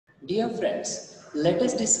Dear friends, let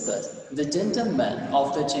us discuss The Gentleman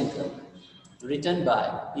of the Jungle, written by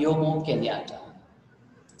Jomo Kenyatta.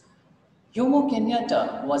 Jomo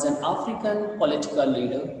Kenyatta was an African political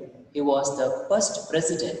leader. He was the first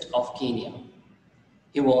president of Kenya.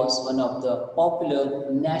 He was one of the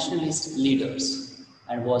popular nationalist leaders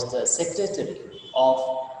and was the secretary of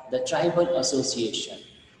the Tribal Association.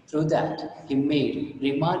 Through that, he made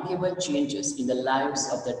remarkable changes in the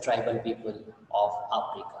lives of the tribal people of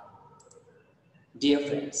Africa. Dear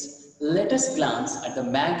friends, let us glance at the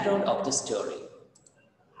background of the story.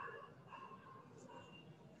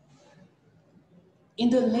 In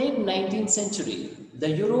the late 19th century, the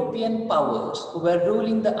European powers who were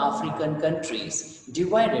ruling the African countries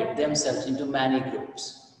divided themselves into many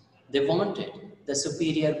groups. They wanted the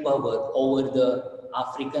superior power over the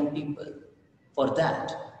African people. For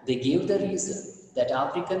that, they gave the reason that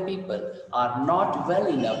African people are not well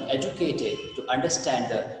enough educated to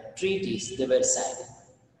understand the treaties they were signing.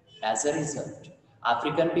 As a result,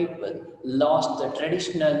 African people lost the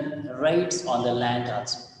traditional rights on the land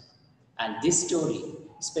also. And this story,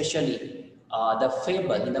 especially the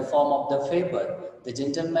fable, in the form of the fable, The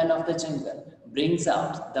Gentleman of the Jungle, brings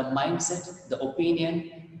out the mindset, the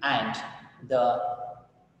opinion, and the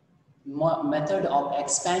method of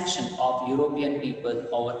expansion of European people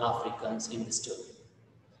over Africans in the story.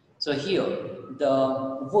 So here,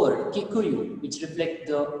 the word Kikuyu, which reflects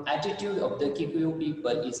the attitude of the Kikuyu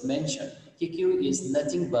people, is mentioned. Kikuyu is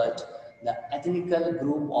nothing but the ethnical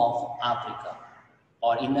group of Africa,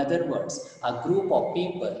 or in other words, a group of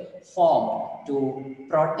people formed to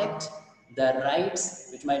protect the rights,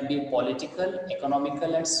 which might be political,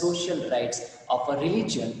 economical, and social rights of a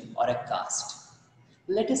religion or a caste.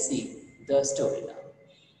 Let us see the story now.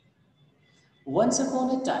 Once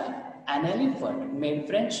upon a time, an elephant made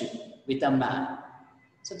friendship with a man.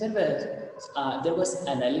 So there was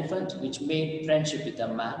an elephant which made friendship with a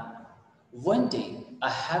man. One day, a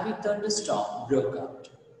heavy thunderstorm broke out.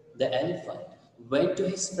 The elephant went to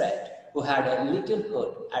his friend who had a little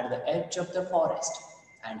hut at the edge of the forest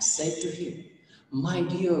and said to him, "My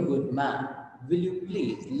dear good man, will you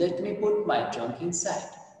please let me put my trunk inside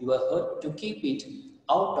your hut to keep it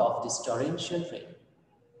out of this torrential rain?"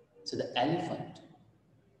 So the elephant,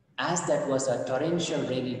 as that was a torrential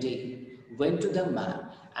rainy day, went to the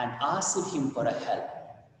man and asked him for a help.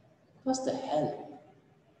 What was the help?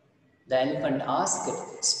 The elephant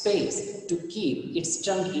asked space to keep its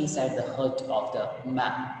trunk inside the hut of the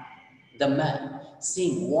man. The man,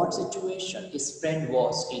 seeing what situation his friend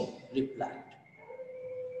was in, replied,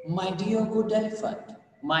 "My dear good elephant,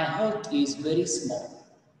 my hut is very small,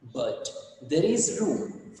 but there is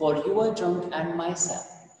room for your trunk and myself.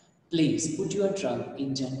 Please put your trunk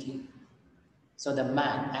in gently." So the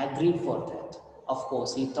man agreed for that. Of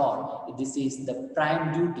course, he thought this is the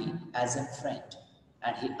prime duty as a friend,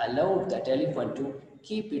 and he allowed that elephant to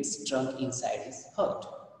keep its trunk inside his hut.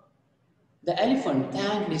 The elephant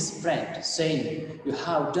thanked his friend, saying, "You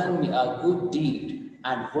have done me a good deed,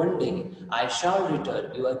 and one day I shall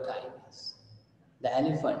return your kindness." The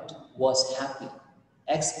elephant was happy,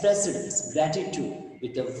 expressed its gratitude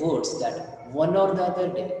with the words that one or the other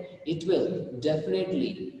day it will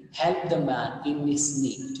definitely help the man in his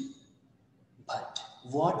need. But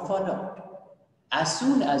what followed? As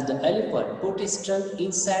soon as the elephant put his trunk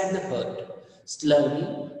inside the hut,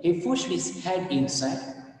 slowly he pushed his head inside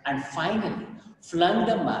and finally flung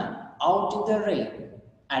the man out in the rain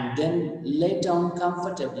and then lay down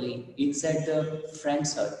comfortably inside the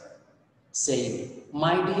friend's hut, saying,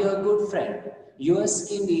 "My dear good friend, your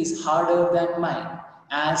skin is harder than mine,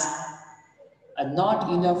 as not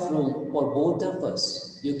enough room for both of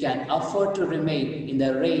us. You can afford to remain in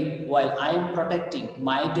the rain while I am protecting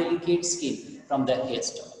my delicate skin from the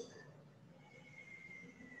hailstorm."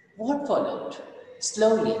 What followed?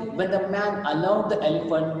 Slowly, when the man allowed the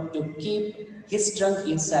elephant to keep his trunk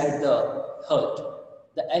inside the hut,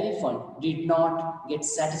 the elephant did not get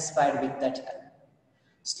satisfied with that help.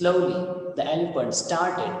 Slowly, the elephant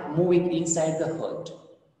started moving inside the hut.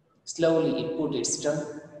 Slowly, it put its trunk,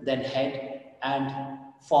 then head, and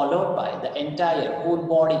followed by the entire whole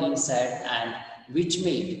body inside, and which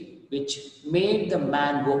made the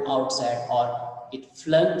man go outside, or it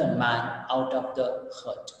flung the man out of the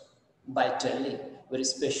hut by telling very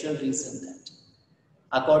special reason that,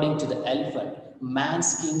 according to the elephant,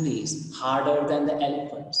 man's skin is harder than the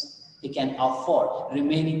elephant's. He can afford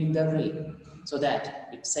remaining in the rain. So that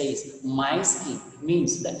it says, my skin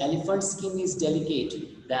means the elephant's skin is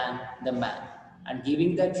delicate than the man. And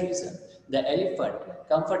giving that reason, the elephant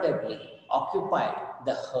comfortably occupied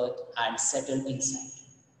the hut and settled inside.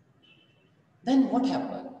 Then what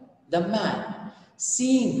happened? The man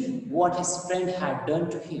seeing what his friend had done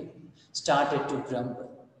to him, started to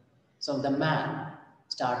grumble. So the man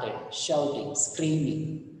started shouting,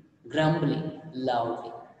 screaming, grumbling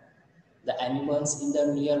loudly. The animals in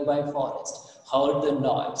the nearby forest heard the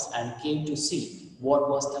noise and came to see what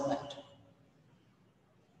was the matter.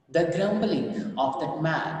 The grumbling of that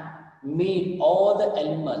man made all the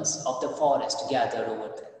animals of the forest gather over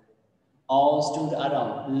there. All stood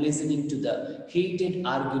around listening to the heated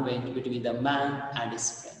argument between the man and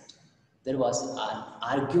his friend. There was an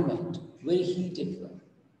argument, very heated one.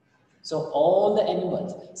 So all the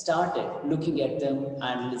animals started looking at them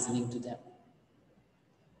and listening to them.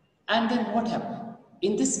 And then what happened?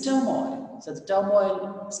 In this turmoil, so the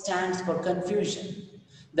turmoil stands for confusion.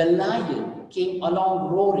 The lion came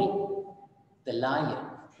along roaring. The lion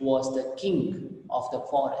was the king of the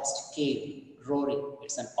forest, came roaring.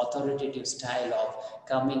 It's an authoritative style of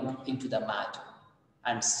coming into the matter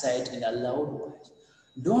and said in a loud voice,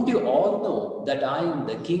 "Don't you all know that I am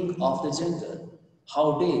the king of the jungle?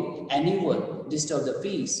 How dare anyone disturb the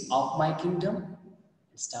peace of my kingdom?"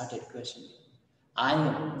 It started questioning. I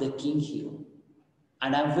am the king here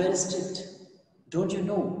and I'm very strict. Don't you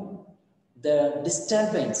know? The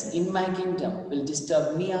disturbance in my kingdom will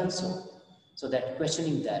disturb me also. So that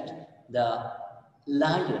questioning that, the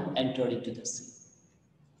lion entered into the sea.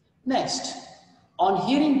 Next, on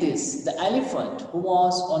hearing this, the elephant, who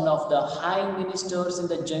was one of the high ministers in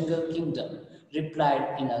the jungle kingdom,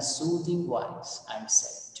 replied in a soothing voice and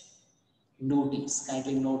said,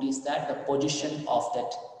 kindly notice that the position of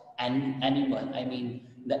that animal, I mean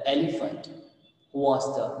the elephant, who was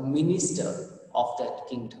the minister of that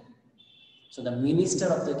kingdom. So the minister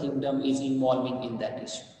of the kingdom is involving in that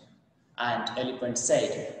issue. And elephant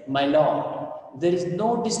said, "My lord, there is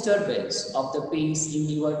no disturbance of the peace in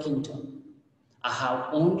your kingdom. I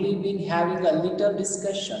have only been having a little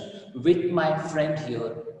discussion with my friend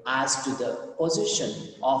here as to the position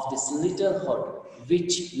of this little hut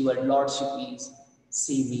which your lordship is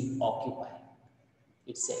see me occupying."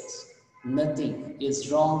 It says, "Nothing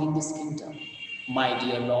is wrong in this kingdom, my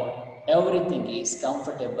dear lord. Everything is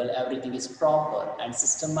comfortable, everything is proper and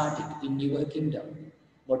systematic in your kingdom.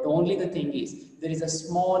 But only the thing is, there is a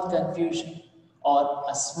small confusion or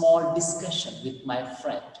a small discussion with my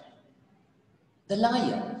friend." The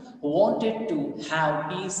lion, who wanted to have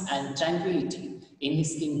peace and tranquility in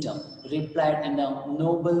his kingdom, replied in a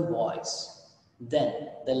noble voice. Then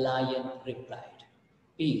the lion replied,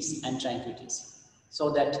 "Peace and tranquility." So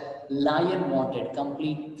that lion wanted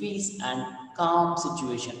complete peace and calm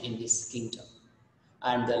situation in his kingdom.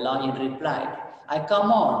 And the lion replied, "I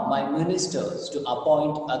command my ministers to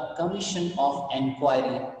appoint a commission of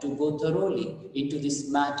inquiry to go thoroughly into this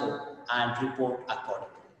matter and report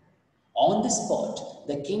accordingly." On the spot,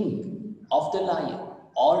 the king of the lion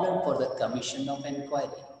ordered for the commission of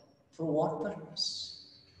inquiry. For what purpose?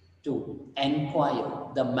 To inquire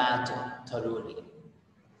the matter thoroughly.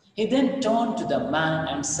 He then turned to the man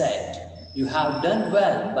and said, "You have done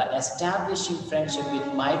well by establishing friendship with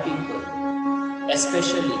my people,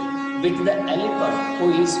 especially with the elephant, who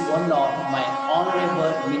is one of my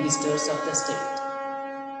honorable ministers of the state."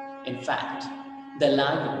 In fact, the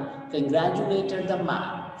lion congratulated the man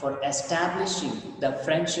for establishing the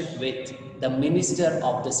friendship with the minister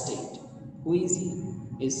of the state. Who is he?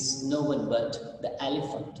 Is no one but the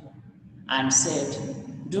elephant. And said,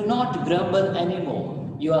 "Do not grumble anymore.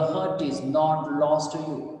 Your hurt is not lost to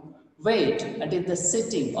you. Wait until the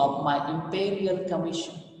sitting of my imperial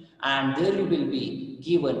commission, and there you will be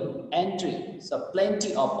given entry, so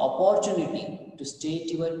plenty of opportunity to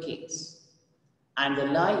state your case." And the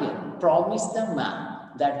lion promised the man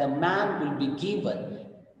that the man will be given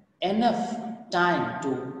enough time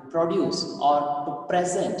to produce or to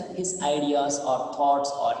present his ideas or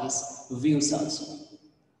thoughts or his views also.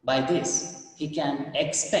 By this, he can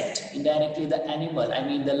expect indirectly the animal, I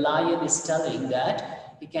mean the lion is telling that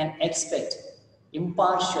he can expect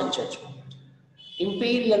impartial judgment.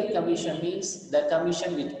 Imperial commission means the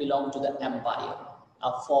commission which belongs to the empire,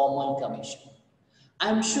 a formal commission. I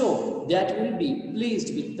am sure that will be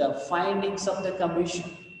pleased with the findings of the commission.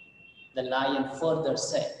 The lion further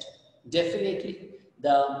said, "Definitely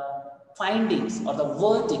the findings or the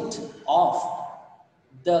verdict of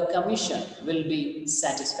the commission will be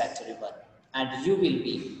satisfactory one, and you will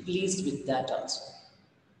be pleased with that also."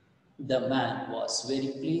 The man was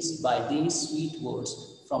very pleased by these sweet words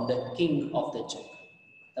from the king of the jungle.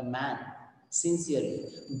 The man sincerely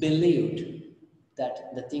believed that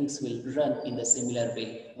the things will run in the similar way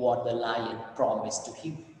what the lion promised to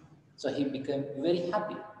him. So he became very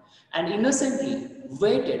happy and innocently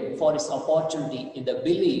waited for his opportunity in the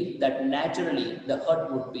belief that naturally the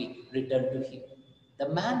hurt would be returned to him. The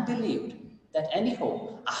man believed that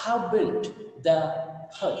anyhow, I have built the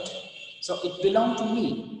hut, so it belonged to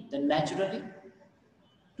me. Then naturally,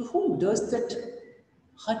 to whom does that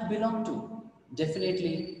hut belong to?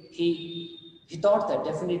 Definitely, he thought that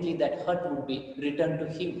definitely that hut would be returned to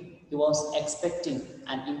him. He was expecting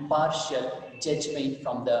an impartial judgment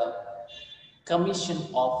from the commission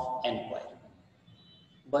of inquiry.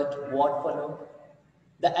 But what followed?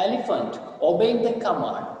 The elephant, obeying the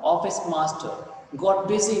command of his master, got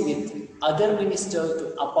busy with other ministers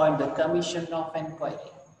to appoint the commission of inquiry.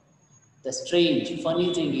 The strange,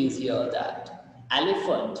 funny thing is here that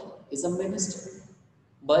elephant is a minister,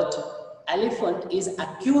 but elephant is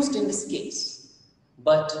accused in this case.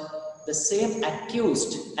 But the same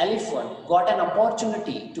accused elephant got an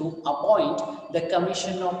opportunity to appoint the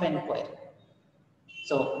commission of inquiry.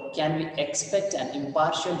 So, can we expect an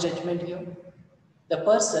impartial judgment here? The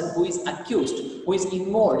person who is accused, who is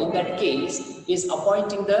involved in that case, is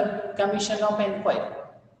appointing the commission of inquiry.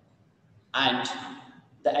 And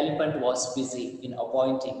the elephant was busy in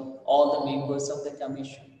appointing all the members of the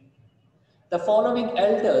commission. The following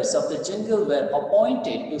elders of the jungle were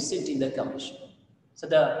appointed to sit in the commission. So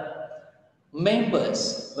the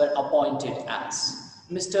members were appointed as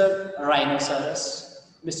Mr. Rhinoceros,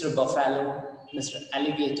 Mr. Buffalo, Mr.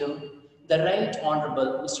 Alligator, the Right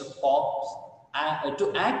Honorable Mr. Fox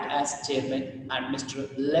to act as chairman, and Mr.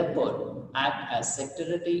 Leopard act as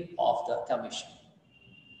secretary of the commission.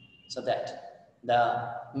 So that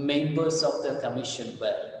the members of the commission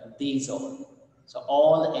were these all. So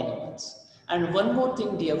all the animals. And one more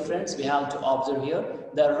thing, dear friends, we have to observe here,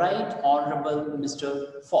 the Right Honorable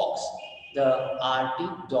Mr. Fox, the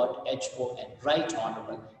RT.HON, Right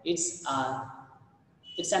Honorable. It's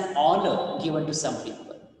an honor given to some people.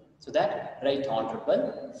 So that Right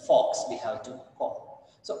Honorable Fox we have to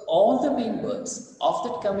call. So all the members of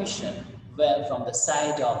that commission were from the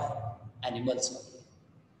side of animals.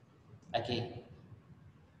 Again,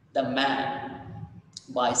 the man,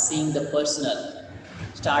 by seeing the personnel,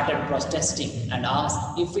 started protesting and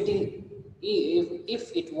asked if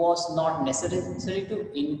it was not necessary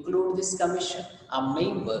to include this commission, a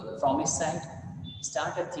member from his side. He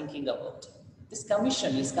started thinking about it. This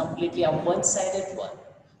commission is completely a one-sided one.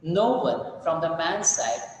 No one from the man's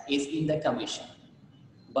side is in the commission.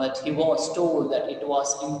 But he was told that it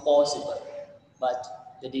was impossible. But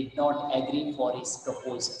they did not agree for his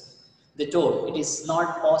proposal. They told it is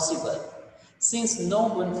not possible, since no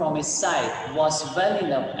one from his side was well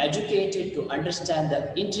enough educated to understand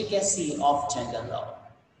the intricacy of jungle law.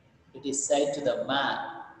 It is said to the man,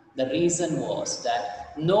 the reason was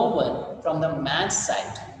that no one from the man's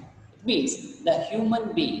side, it means the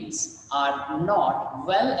human beings are not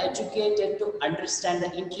well educated to understand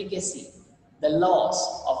the intricacy, the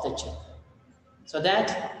laws of the jungle. So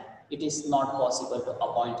that it is not possible to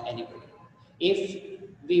appoint anybody. If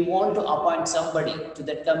we want to appoint somebody to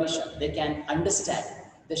that commission, they can understand,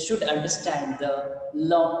 they should understand the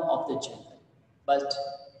law of the jungle. But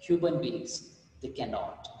human beings, they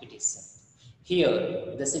cannot, it is said.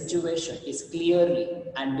 Here, the situation is clearly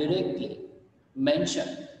and directly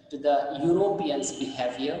mentioned to the Europeans'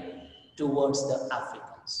 behavior towards the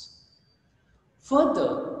Africans.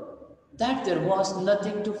 Further, that there was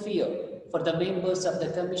nothing to fear, for the members of the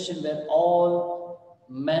commission were all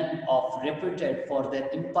men of reputed for their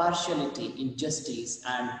impartiality in justice,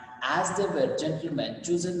 and as they were gentlemen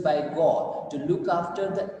chosen by God to look after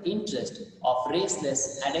the interest of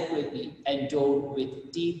raceless adequately endowed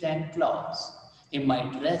with teeth and claws, he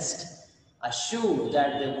might rest assured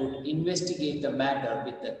that they would investigate the matter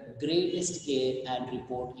with the greatest care and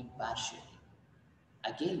report impartially.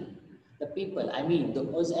 Again, the people,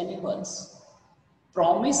 those animals,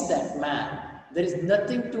 promise that man there is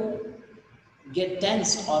nothing to get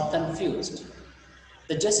tensed or confused.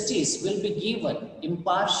 The justice will be given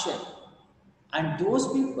impartial, and those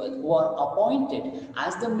people who are appointed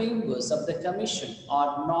as the members of the commission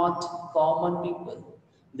are not common people.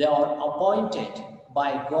 They are appointed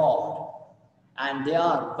by God, and they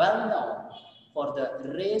are well known for the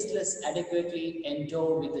raceless adequately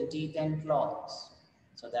endowed with the teeth and claws,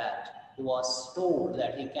 so that he was told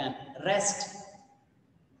that he can rest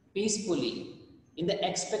peacefully in the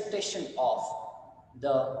expectation of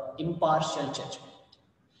the impartial judgment.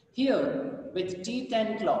 Here, with teeth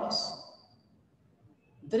and claws,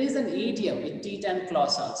 there is an idiom with teeth and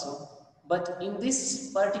claws also, but in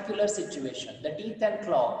this particular situation, the teeth and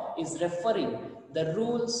claw is referring the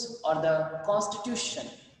rules or the constitution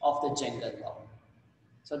of the jungle law.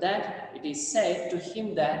 So that it is said to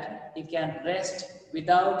him that he can rest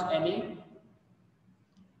without any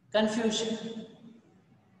confusion.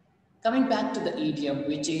 Coming back to the idiom,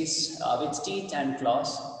 which is with teeth and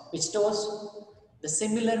claws, which stores the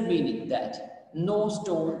similar meaning that no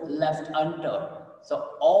stone left unturned.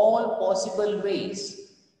 So all possible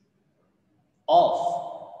ways of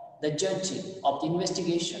the judging of the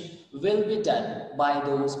investigation will be done by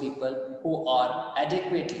those people who are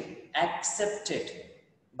adequately accepted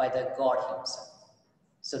by the God himself.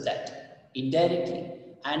 So that indirectly,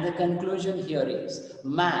 and the conclusion here is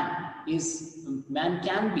man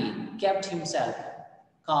can be kept himself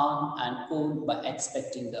calm and cool by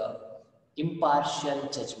expecting the impartial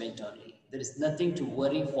judgment only. There is nothing to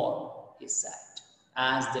worry for his side,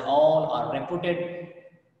 as they all are reputed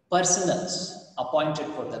personals appointed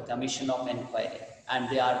for the commission of inquiry, and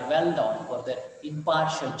they are well known for their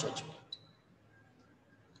impartial judgment.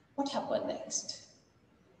 What happened next?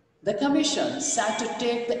 The commission sat to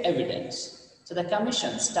take the evidence. So the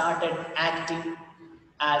commission started acting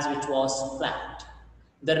as which was planned.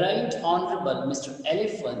 The Right Honorable Mr.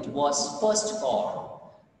 Elephant was first called.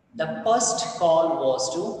 The first call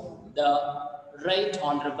was to the Right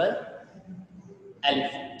Honorable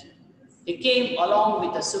Elephant. He came along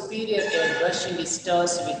with a superior air, brushing his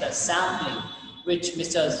toes with a sampling which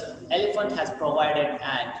Mr. Elephant has provided,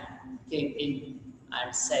 and came in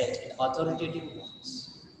and said in authoritative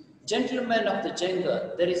words, "Gentlemen of the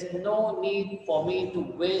jungle, there is no need for me to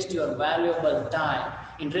waste your valuable time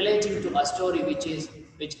in relating to a story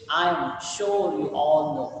which I am sure you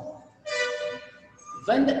all know."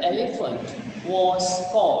 When the elephant was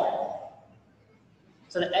called,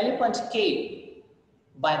 so the elephant came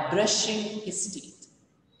by brushing his teeth.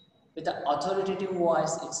 With an authoritative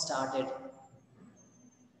voice, it started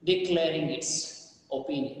declaring its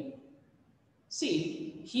opinion.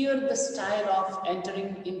 See, here the style of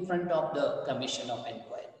entering in front of the commission of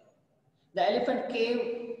inquiry. The elephant came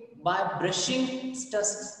by brushing its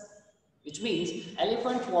tusks, which means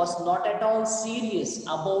elephant was not at all serious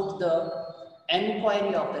about the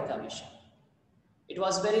inquiry of the commission. It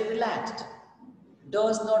was very relaxed,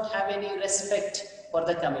 does not have any respect for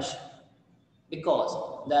the commission, because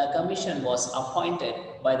the commission was appointed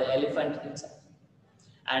by the elephant himself.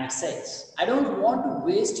 And says, "I don't want to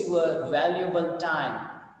waste your valuable time,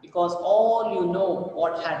 because all you know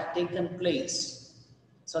what had taken place.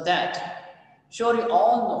 So that, sure you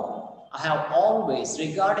all know, I have always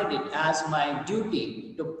regarded it as my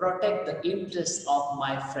duty to protect the interests of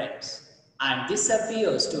my friends. And this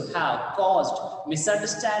appears to have caused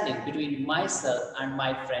misunderstanding between myself and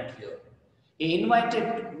my friend here. He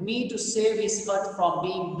invited me to save his hut from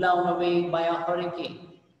being blown away by a hurricane."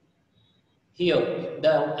 Here,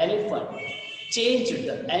 the elephant changed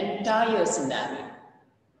the entire scenario,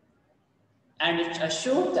 and it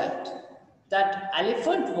assured that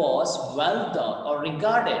elephant was well done or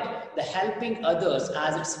regarded the helping others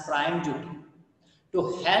as its prime duty. "To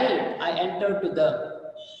help, I entered to the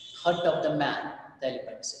hut of the man," the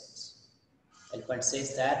elephant says. Elephant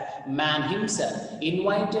says that man himself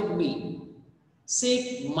invited me,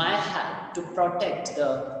 seek my help to protect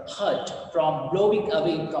the hut from blowing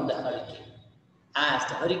away from the hurricane. As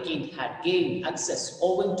the hurricane had gained access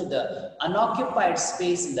owing to the unoccupied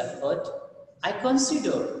space in the hut, I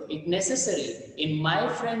considered it necessary in my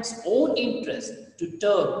friend's own interest to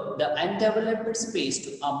turn the undeveloped space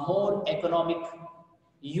to a more economic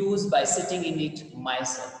use by sitting in it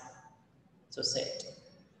myself. So said.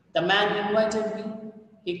 The man invited me.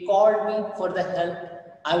 He called me for the help.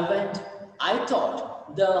 I went. I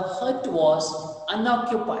thought the hut was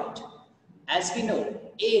unoccupied. As we know,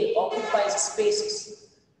 air occupies spaces.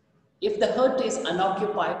 If the hut is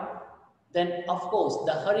unoccupied, then of course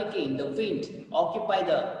the hurricane, the wind occupy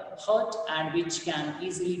the hut and which can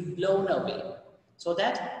easily blown away. So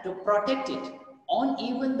that to protect it on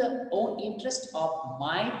even the own interest of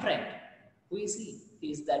my friend, who is he?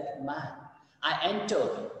 He is that man. I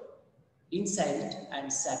entered inside it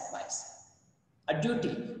and sat myself. A duty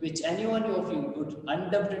which any one of you would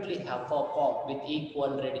undoubtedly have performed with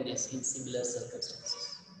equal readiness in similar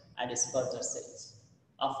circumstances. And his further says,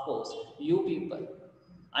 of course, you people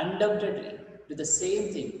undoubtedly do the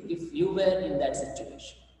same thing if you were in that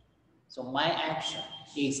situation. So my action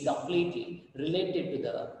is completely related to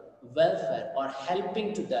the welfare or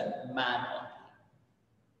helping to that man only.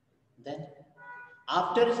 Then,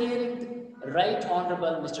 after hearing the Right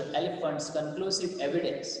Honorable Mr. Elephant's conclusive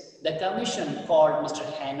evidence, the commission called Mr.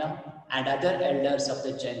 Hannah and other elders of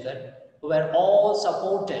the jungle, who were all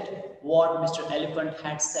supported what Mr. Elephant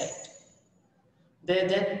had said. They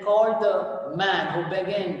then called the man who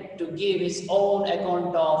began to give his own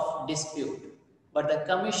account of dispute, but the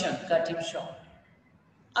commission cut him short.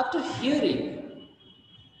 After hearing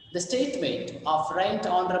the statement of Right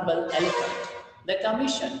Honorable Elephant, The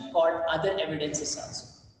commission called other evidences also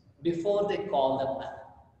before they called the man,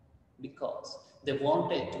 because they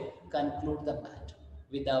wanted to conclude the matter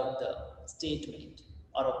without the statement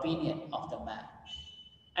or opinion of the man.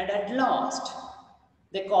 And at last,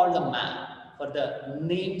 they called the man for the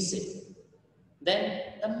namesake. Then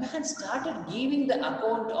the man started giving the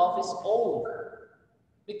account of his own,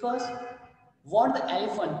 because what the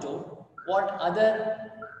elephant told, what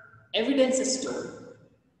other evidences told,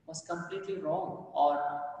 was completely wrong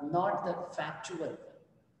or not the factual.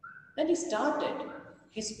 Then he started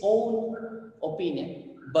his own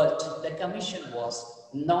opinion, but the commission was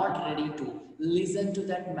not ready to listen to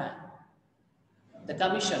that man. The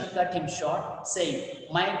commission cut him short, saying,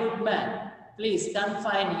 "My good man, please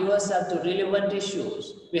confine yourself to relevant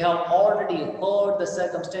issues. We have already heard the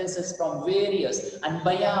circumstances from various and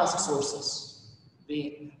biased sources.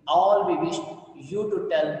 We wish you to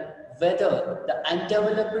tell whether the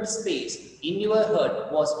undeveloped space in your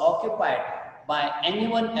herd was occupied by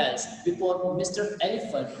anyone else before Mr.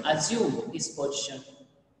 Elephant assumed his position."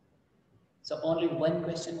 So only one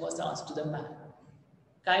question was asked to the man.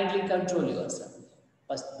 "Kindly control yourself."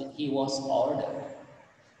 But he was ordered.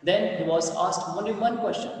 Then he was asked only one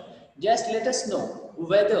question. "Just let us know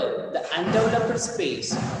whether the undeveloped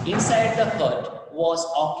space inside the hut was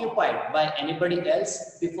occupied by anybody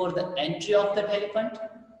else before the entry of that elephant."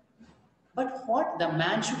 But what the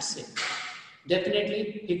man should say? Definitely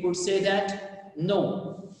he could say that no,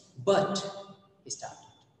 but he started.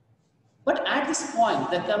 But at this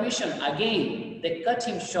point, the commission again, they cut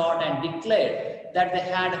him short and declared that they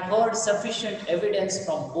had heard sufficient evidence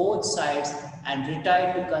from both sides and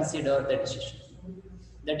retired to consider the decision.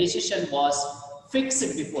 The decision was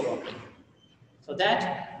fixed before only. So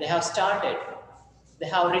that they have started, they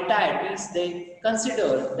have retired, means they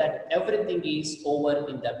consider that everything is over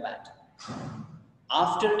in that matter.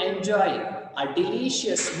 After enjoying a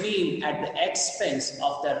delicious meal at the expense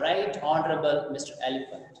of the Right Honorable Mr.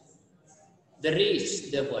 Elephant, they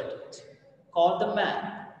reached their verdict, called the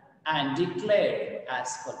man, and declared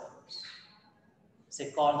as follows.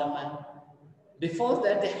 Say, call the man. Before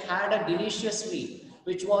that, they had a delicious meal,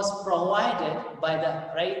 which was provided by the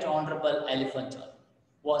Right Honorable Elephant,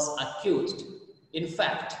 was accused, in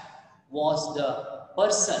fact, was the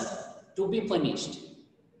person to be punished.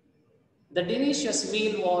 The delicious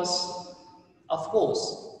meal was, of course,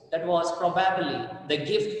 that was probably the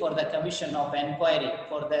gift for the commission of inquiry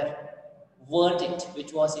for their verdict,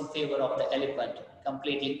 which was in favor of the elephant,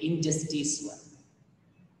 completely injustice one.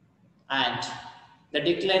 And the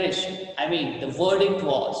declaration, the verdict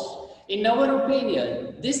was, in our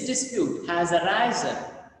opinion, this dispute has arisen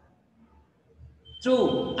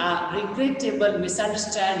through a regrettable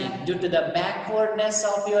misunderstanding due to the backwardness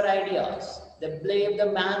of your ideas. They blame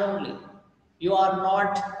the man only. You are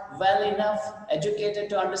not well enough educated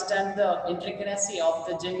to understand the intricacy of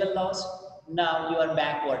the jungle laws. Now your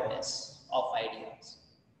backwardness of ideas.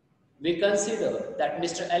 We consider that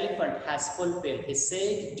Mr. Elephant has fulfilled his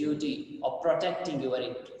sacred duty of protecting your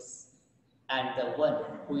interests, and the one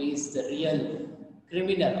who is the real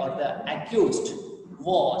criminal or the accused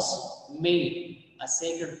was made a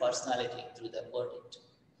sacred personality through the verdict.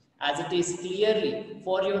 As it is clearly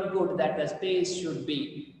for your good that the space should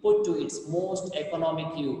be put to its most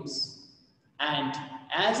economic use, and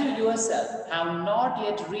as you yourself have not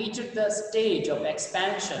yet reached the stage of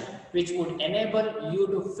expansion which would enable you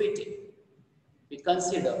to fit in, we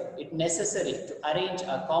consider it necessary to arrange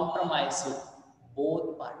a compromise with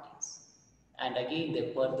both parties. And again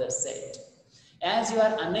they further said, as you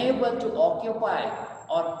are unable to occupy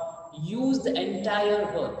or use the entire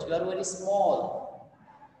hut, you are very small,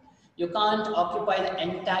 you can't occupy the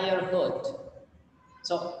entire hut.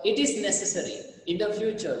 So it is necessary in the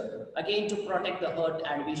future again to protect the herd,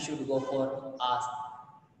 and we should go for a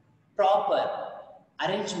proper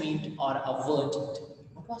arrangement or a verdict.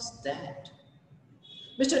 What was that?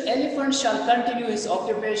 Mr. Elephant shall continue his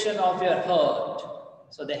occupation of your herd.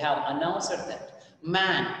 So they have announced that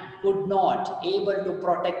man could not able to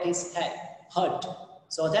protect his hut,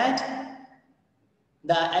 so that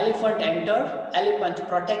the elephant entered, elephant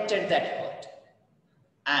protected that herd.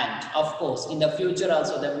 And of course, in the future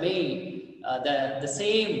also, the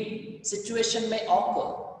same situation may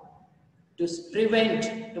occur. To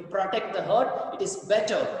prevent, to protect the herd, it is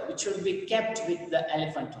better, it should be kept with the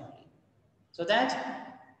elephant only. So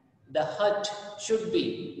that the hut should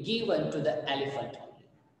be given to the elephant only.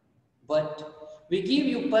 But we give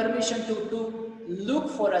you permission to look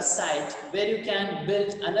for a site where you can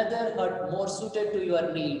build another hut more suited to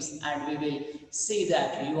your needs, and we will see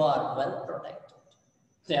that you are well protected.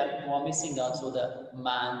 They are promising also the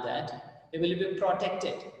man that he will be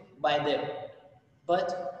protected by them. But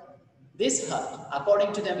this hut,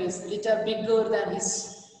 according to them, is little bigger than his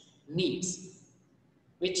needs,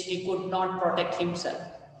 which he could not protect himself.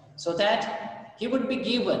 So that he would be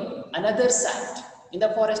given another site in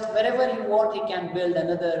the forest. Wherever he wants, he can build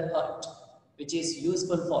another hut, which is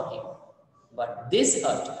useful for him. But this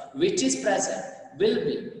hut, which is present, will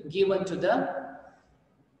be given to the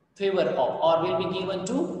favor of, or will be given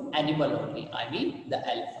to animal only, I mean the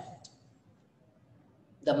elephant.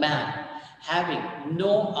 The man, having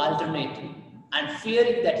no alternative and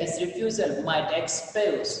fearing that his refusal might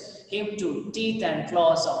expose him to teeth and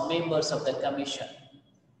claws of members of the commission,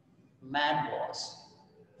 man was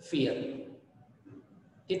fearing.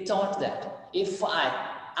 He thought that if I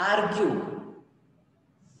argue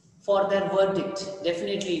for their verdict,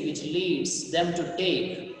 definitely which leads them to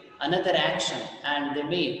take another action, and they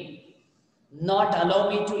may not allow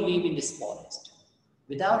me to live in this forest.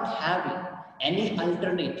 Without having any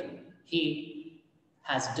alternative, he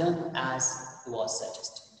has done as was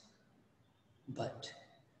suggested. But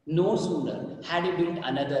no sooner had he built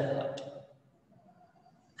another hut.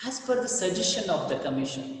 As per the suggestion of the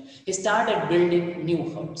commission, he started building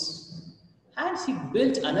new huts. As he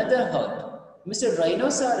built another hut, Mr.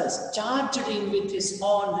 Rhinoceros charged in with his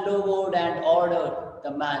horn lowered and ordered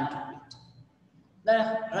the man to quit.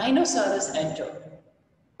 The rhinoceros entered.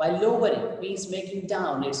 By lowering, means making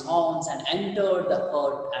down its horns, and entered the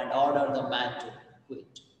hut and ordered the man to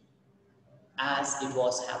quit, as it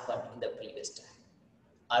was happened in the previous time.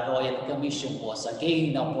 A royal commission was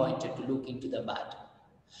again appointed to look into the matter,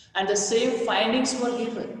 and the same findings were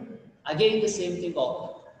given. Again the same thing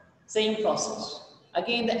occurred, same process.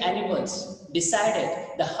 Again the animals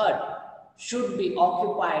decided the hut should be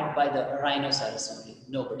occupied by the rhinoceros only,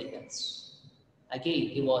 nobody else. Again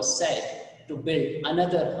he was said to build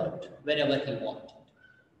another hut wherever he wanted.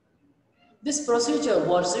 This procedure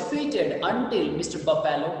was repeated until Mr.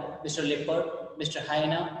 Buffalo, Mr. Leopard, Mr.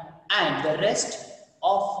 Hyena, and the rest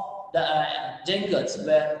of the jungles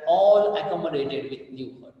were all accommodated with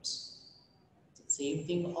new huts. The same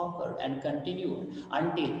thing occurred and continued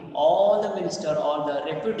until all the minister, all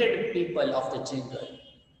the reputed people of the jungle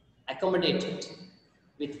accommodated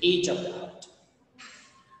with each of the hut.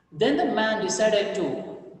 Then the man decided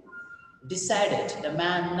the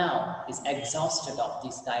man now is exhausted of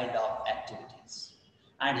this kind of activities,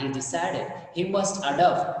 and he decided he must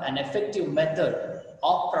adopt an effective method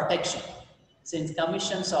of protection, since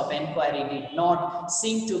commissions of inquiry did not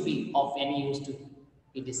seem to be of any use to him.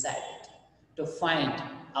 He decided to find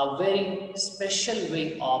a very special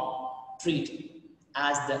way of treating,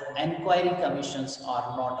 as the inquiry commissions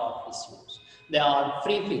are not of his use. They are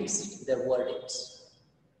prefixed, their verdicts.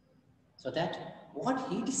 So that what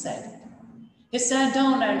he decided, he sat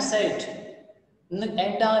down and said,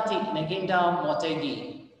 Endati Neginda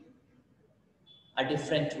Motegi, a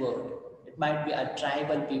different word. It might be a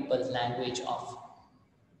tribal people's language of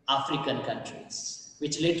African countries,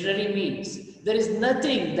 which literally means there is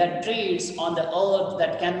nothing that treads on the earth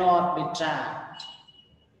that cannot be trapped,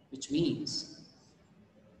 which means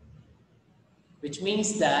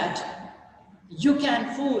that you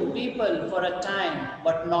can fool people for a time,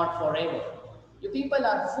 but not forever. You people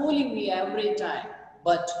are fooling me every time,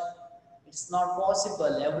 but it's not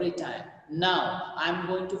possible every time. Now I'm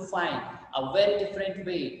going to find a very different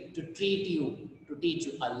way to treat you, to teach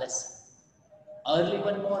you a lesson. Early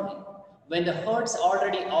one morning, when the herds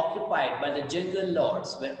already occupied by the jungle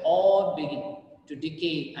lords were all beginning to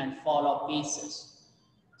decay and fall off pieces,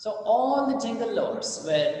 so all the jungle lords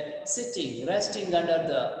were sitting, resting under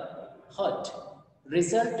the hut,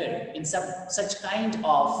 resulted in such kind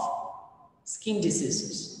of skin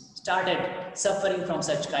diseases, started suffering from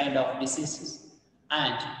such kind of diseases,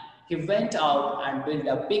 and he went out and built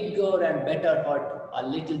a bigger and better hut a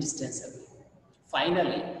little distance away.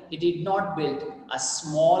 Finally, he did not build a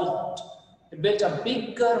small hut. He built a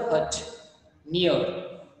bigger hut near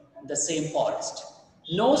the same forest.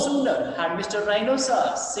 No sooner had Mr.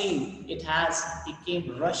 Rhinoceros seen it as he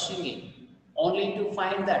came rushing in, only to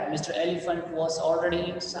find that Mr. Elephant was already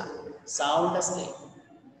inside, sound asleep.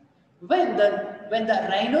 When the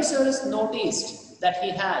rhinoceros noticed that he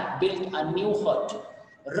had built a new hut,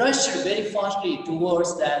 rushed very fastly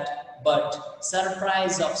towards that, but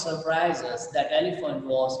surprise of surprises, that elephant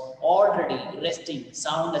was already resting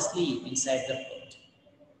sound asleep inside the hut.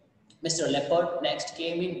 Mr. Leopard next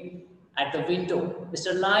came in at the window.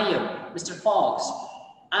 Mr. Lion, Mr. Fox,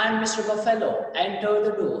 and Mr. Buffalo entered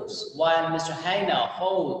the doors, while Mr. Hyena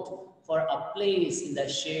howled for a place in the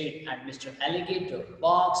shade, and Mr. Alligator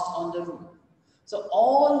boxed on the roof. So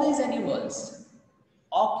all these animals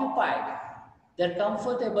occupied their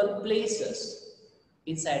comfortable places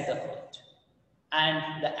inside the hut.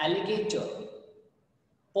 and the alligator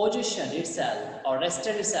positioned itself or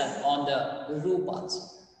rested itself on the roof also.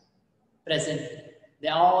 Presently, they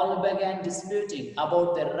all began disputing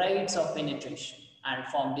about the rights of penetration, and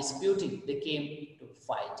from disputing they came to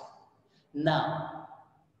fight. Now,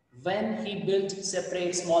 when he built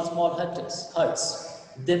separate small huts,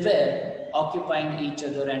 they were occupying each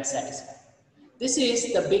other and satisfied. This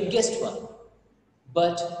is the biggest one,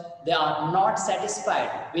 but they are not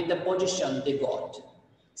satisfied with the position they got.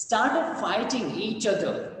 Started fighting each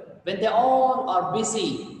other when they all are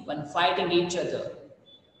busy when fighting each other.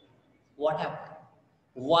 What happened?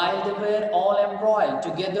 While they were all embroiled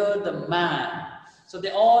together, the man, so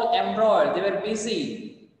they all embroiled, they were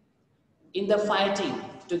busy in the fighting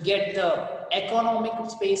to get the economic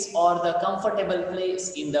space or the comfortable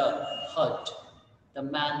place in the hut. The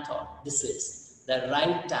man thought this is the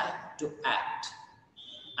right time to act.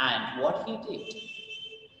 And what he did?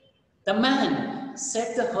 The man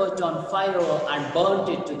set the hut on fire and burnt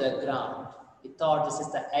it to the ground. He thought this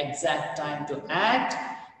is the exact time to act.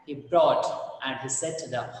 He brought and he set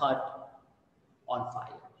the hut on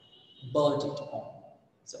fire, burnt it on.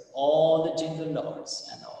 So all the jingle lords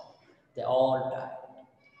and all, they all died.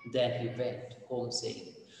 Then he went home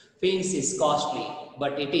saying, "Peace is costly,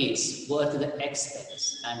 but it is worth the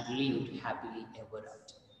expense," and lived happily ever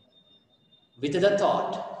after. With the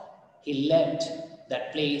thought, he left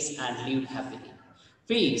that place and lived happily.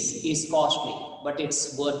 Peace is costly, but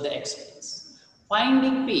it's worth the expense.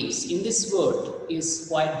 Finding peace in this world is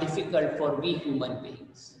quite difficult for we human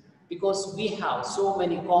beings because we have so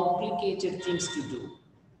many complicated things to do.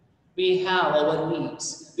 We have our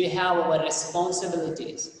needs, we have our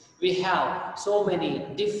responsibilities, we have so many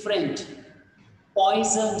different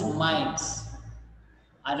poisoned minds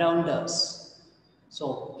around us.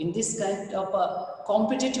 So in this kind of a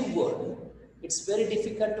competitive world, it's very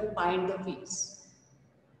difficult to find the peace.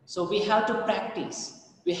 So we have to practice.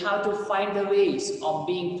 We have to find the ways of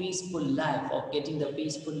being peaceful life, of getting the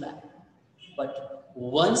peaceful life. But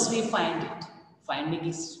once we find it, finding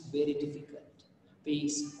is very difficult.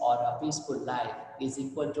 Peace or a peaceful life is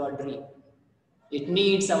equal to a dream. It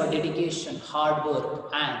needs our dedication, hard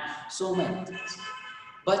work, and so many things.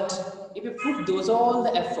 But if you put those all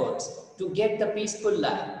the efforts to get the peaceful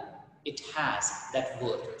life, it has that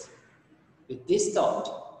worth. With this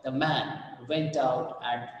thought, the man went out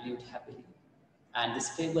and lived happily. And this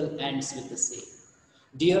fable ends with the same.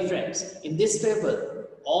 Dear friends, in this fable,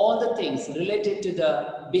 all the things related to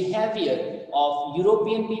the behavior of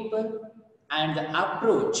European people and the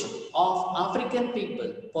approach of African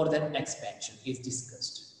people for their expansion is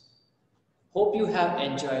discussed. Hope you have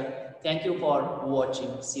enjoyed. Thank you for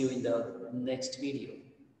watching. See you in the next video.